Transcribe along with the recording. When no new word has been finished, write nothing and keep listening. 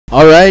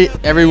All right,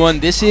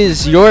 everyone, this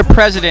is your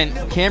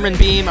president, Cameron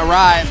Beam,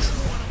 arrived,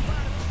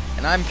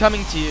 and I'm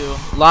coming to you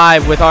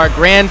live with our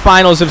grand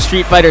finals of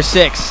Street Fighter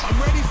 6.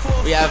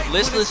 We have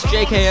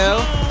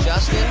ListlessJKO,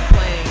 Justin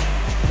playing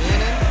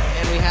Manon,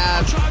 and we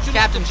have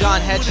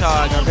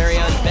CapJohnHedgehog, our very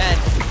own Ben,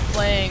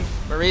 playing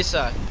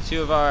Marisa,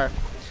 two of our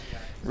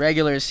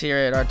regulars here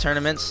at our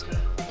tournaments.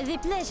 The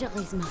pleasure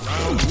is mine.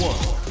 Round one.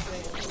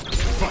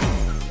 Fight.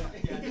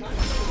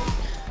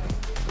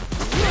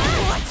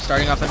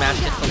 Starting off the match,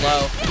 hits the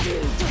low.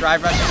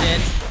 Drive rushes in.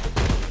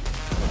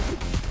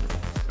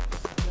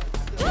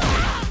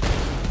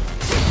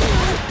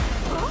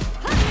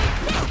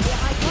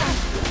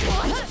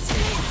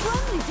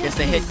 Gets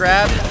the hit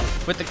grab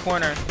with the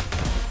corner.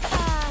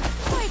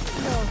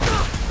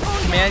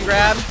 Command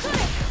grab.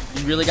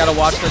 You really got to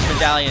watch those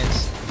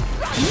medallions.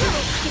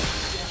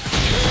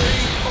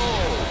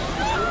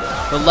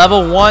 The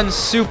level 1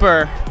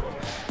 super.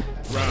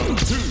 Round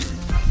 2.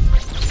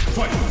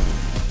 Fight.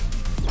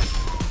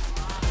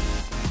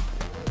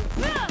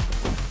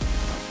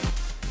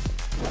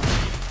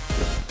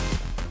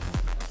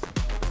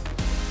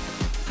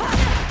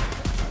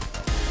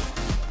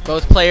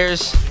 Both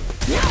players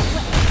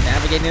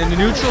navigating into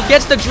neutral.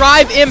 Gets the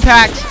drive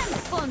impact.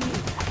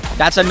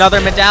 That's another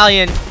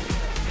medallion.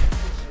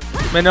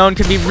 Manon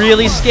can be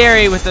really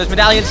scary with those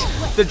medallions.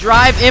 The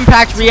drive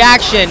impact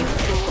reaction.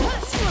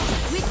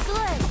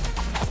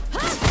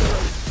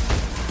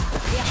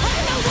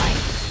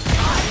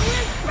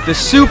 The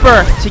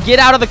super to get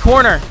out of the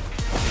corner.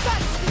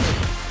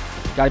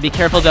 Gotta be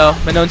careful though.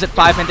 Manon's at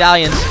 5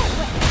 medallions.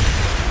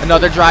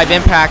 Another drive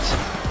impact.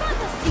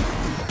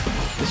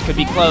 This could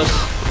be close.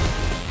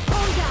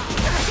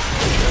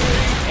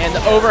 And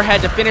the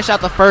overhead to finish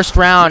out the first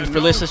round for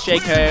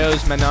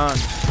ListlessJKO's Manon.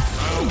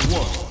 Round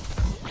 1.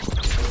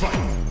 Fight.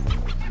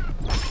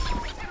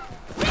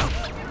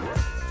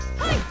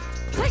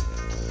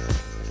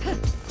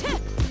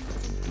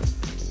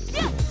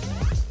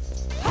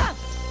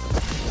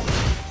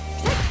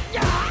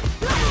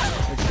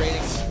 They're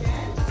trading.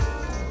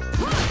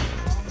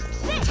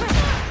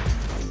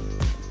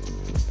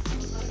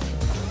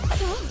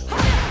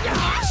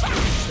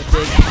 The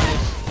big punish.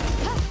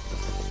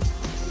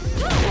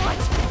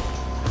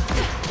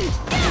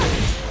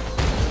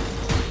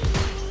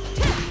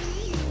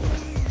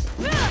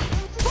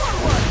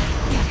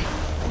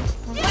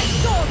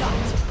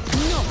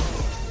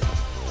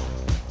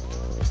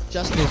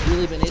 Justin has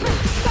really been able to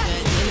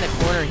defend in the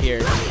corner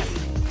here.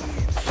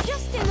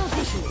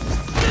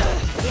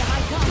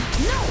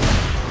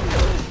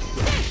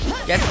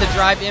 Gets the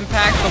drive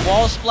impact, the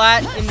wall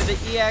splat into the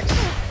EX.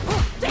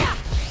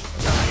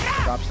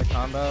 Drops the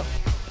combo.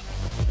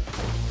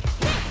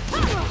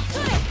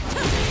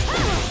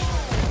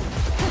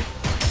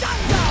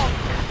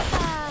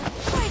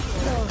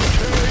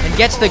 And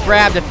gets the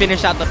grab to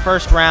finish out the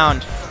first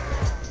round.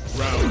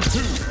 Round 2.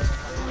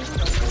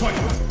 Fight.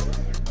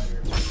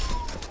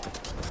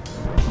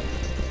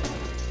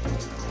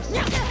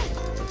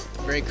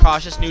 Very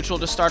cautious neutral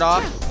to start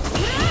off.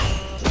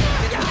 Gets the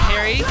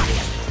parry.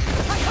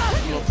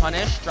 Little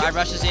punish. Drive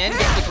rushes in.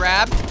 Gets the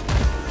grab.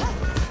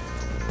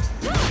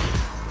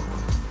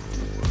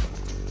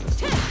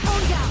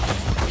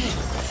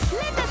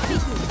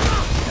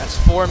 That's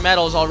 4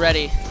 medals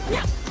already.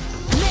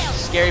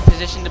 Scary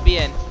position to be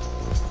in.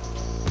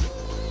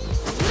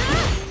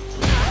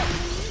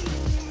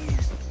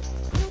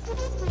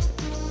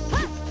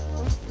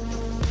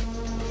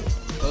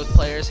 Both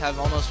players have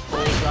almost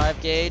full drive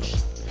gauge.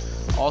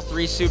 All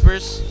 3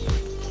 supers. Gets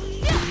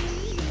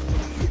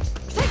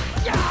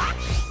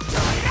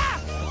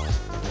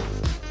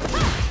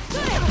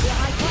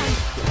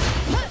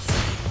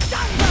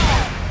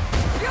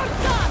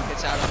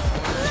out of the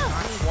corner.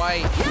 Not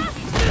quite.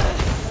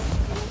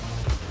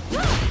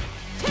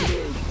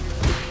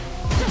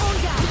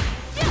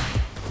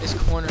 This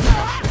corner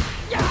pressure.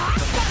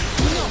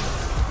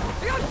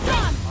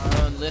 Our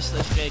own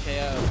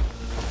ListlessJKO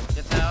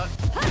gets out.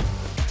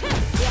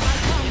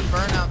 In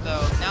burnout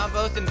though. Now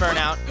both in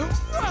burnout.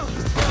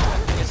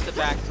 Gets the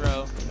back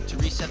throw to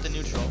reset the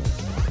neutral.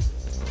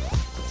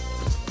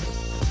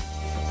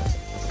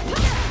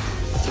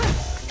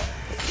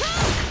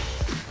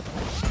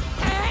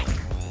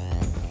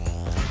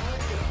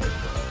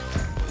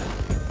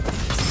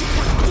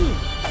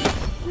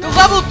 The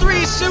level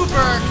 3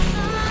 super.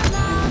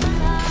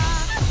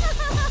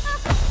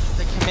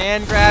 The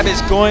command grab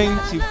is going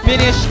to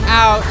finish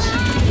out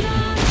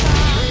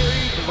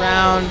the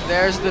round.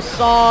 There's the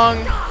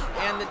song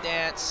and the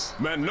dance.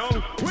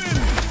 Manon wins.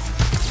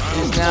 It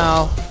is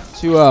now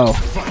 2-0.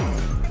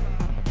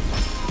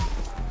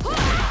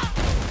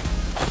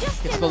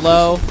 Gets the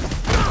low.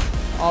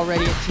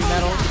 Already at 2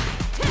 medals.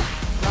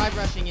 Drive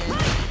rushing in.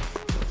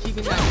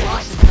 Keeping that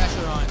constant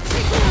pressure on.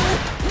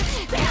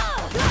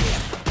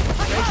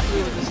 Breaks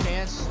through with the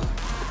stance.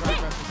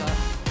 Drive rushes up.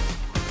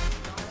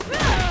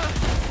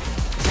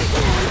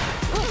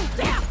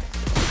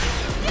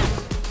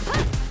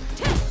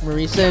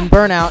 Marisa in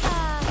burnout.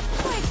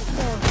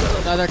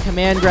 Another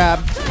command grab.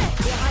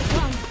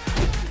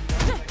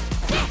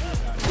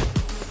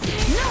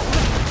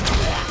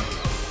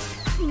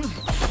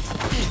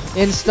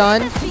 in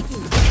stun.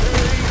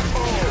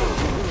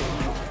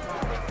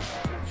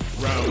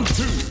 Round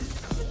 2.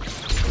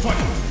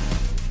 Fight.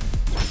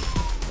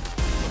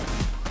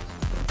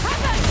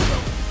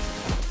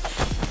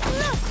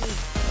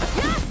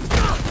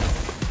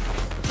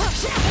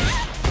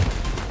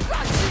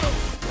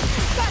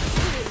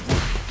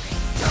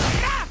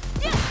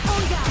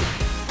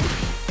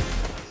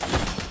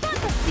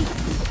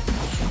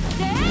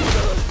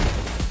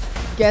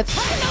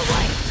 Gets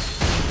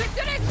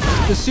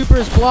the super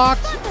is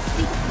blocked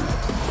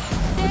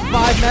with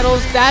 5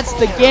 medals. That's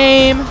the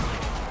game.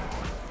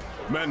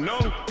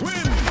 Manon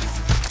wins.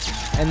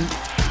 And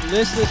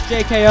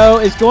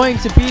ListlessJKO is going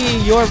to be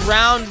your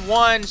round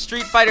 1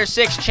 Street Fighter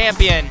 6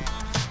 champion.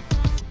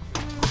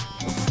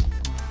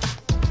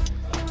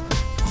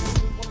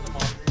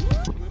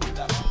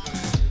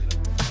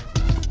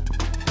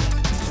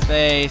 With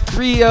a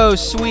 3-0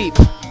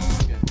 sweep.